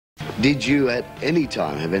Did you at any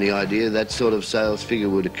time have any idea that sort of sales figure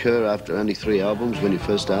would occur after only 3 albums when you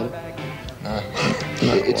first started? No.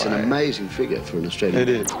 It's an amazing figure for an Australian. It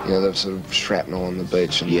is. Yeah, the sort of shrapnel on the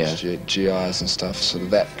beach and GIs and stuff, sort of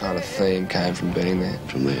that kind of theme came from being there.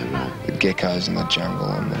 From there, right. The geckos in the jungle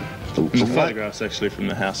and The photograph's actually from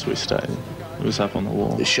the house we stayed in. It was up on the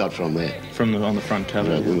wall. It's shot from there. On the front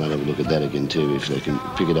cover. Right, we might have a look at that again too if they can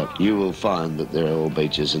pick it up. You will find that there are all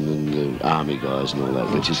beaches and then the army guys and all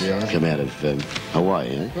that, which has come out of Hawaii,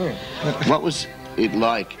 eh? Oh. What was it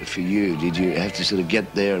like for you? Did you have to sort of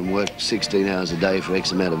get there and work 16 hours a day for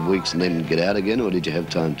X amount of weeks and then get out again, or did you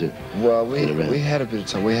have time to get around? We had a bit of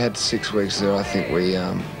time. We had 6 weeks there. I think we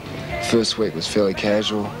first week was fairly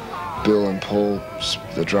casual. Bill and Paul,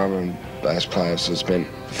 the drummer and bass player, so spent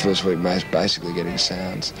the first week basically getting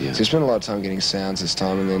sounds. Yeah. So we spent a lot of time getting sounds this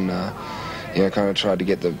time, and then you know, kind of tried to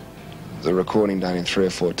get the recording done in 3 or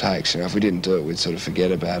 4 takes. You know, if we didn't do it, we'd sort of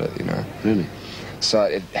forget about it. You know. Really? So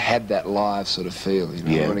it had that live sort of feel, you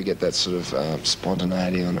know. Yeah. I want to get that sort of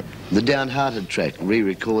spontaneity on it. The Downhearted track,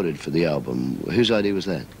 re-recorded for the album, whose idea was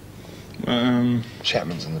that?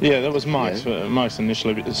 Chapman's in the Yeah, that was Mike's. Mike's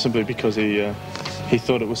initially, simply because he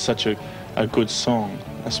thought it was such a good song,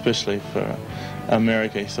 especially for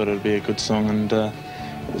America. He thought it would be a good song, and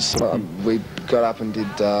we got up and did,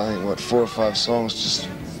 I think, what, 4 or 5 songs just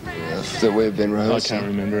that we've been rehearsing. I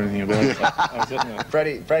can't remember anything about it. I was at the,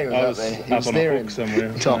 Brady was up there. He up was on there a hook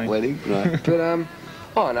somewhere. Top wedding, right. But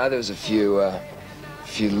oh no, there was a few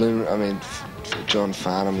John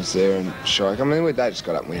Farnham was there and Shoik. I mean, they just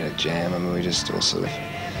got up and we had a jam. I mean, we just all sort of,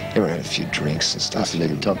 everyone had a few drinks and stuff. Must have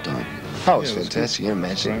been a top time. Oh, it was fantastic. You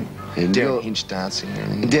imagine. And Darren Hinch dancing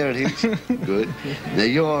and everything. Darren Hinch, good. Now,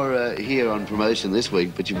 you're here on promotion this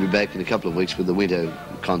week, but you'll be back in a couple of weeks with the winter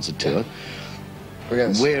concert tour.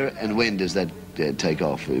 Where and when does that take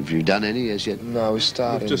off? Have you done any as yet? No, we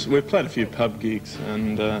started. We've played a few pub gigs,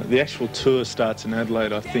 and the actual tour starts in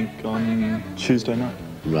Adelaide, I think, on Tuesday night.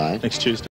 Right. Next Tuesday.